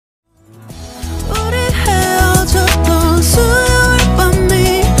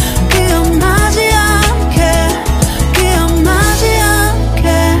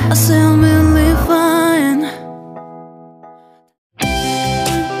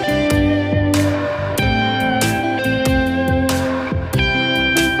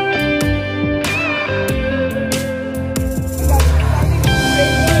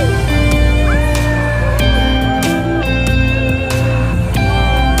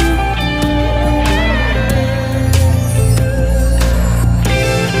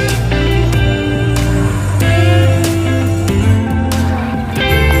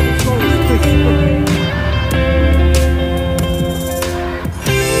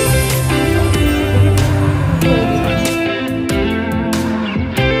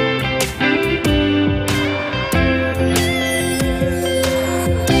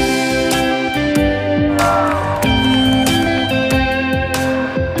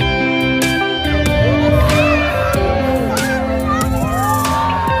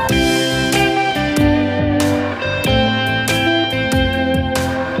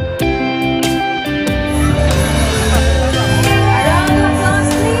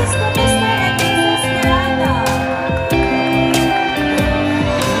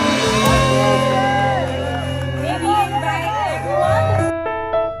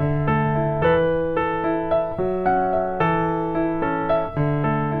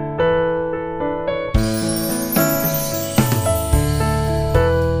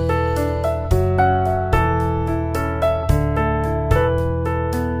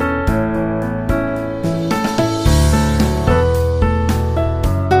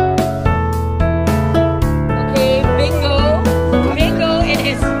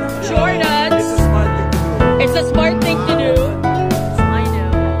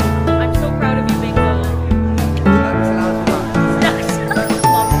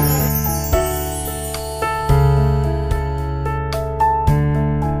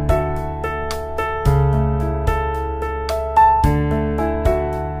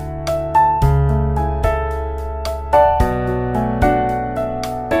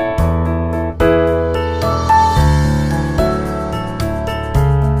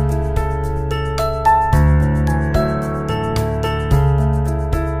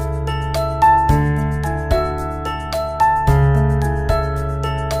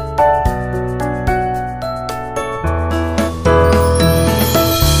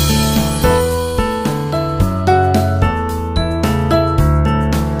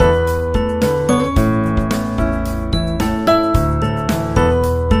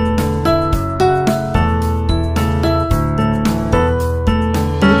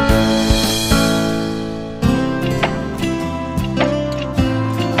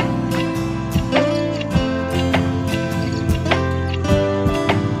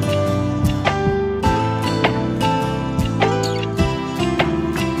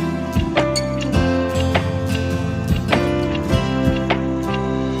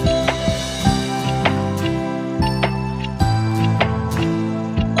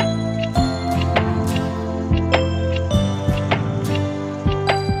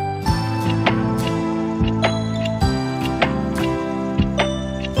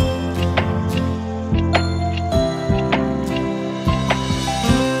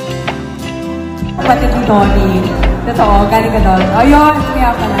kapatid ni Donny. Totoo, galing ka doon. O yun,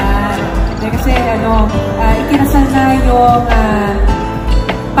 kaya pala. Kasi ikinasal na yung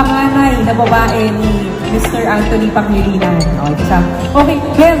panganay na babae ni Mr. Anthony Pangilinan. Okay,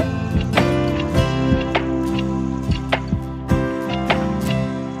 Belle.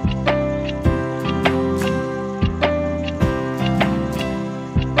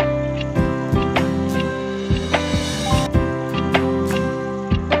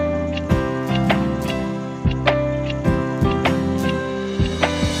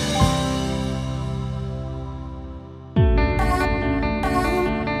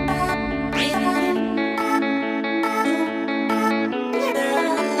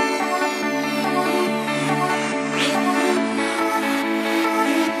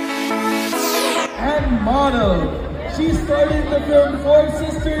 Model. She started the film Four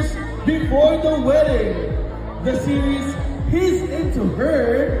Sisters before the wedding, the series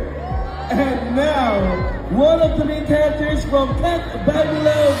Hesintoher, and now one of the main characters from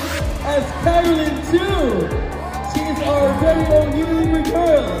Belle as Carolyn too. She is our very own newlywed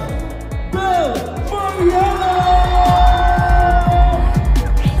girl, Bellemariano.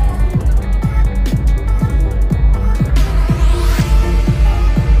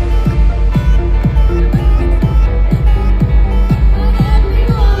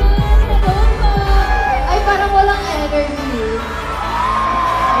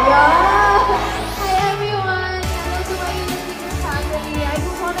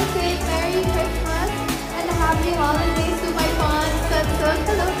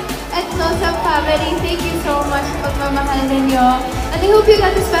 Family, thank you so much for pagmamahal ninyo. And I hope you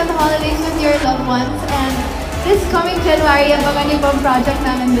got to spend the holidays with your loved ones. And this coming January, abangan niyo pang project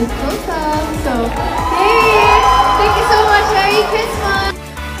namin with Kasal. So, hey! Thank you so much. Merry Christmas!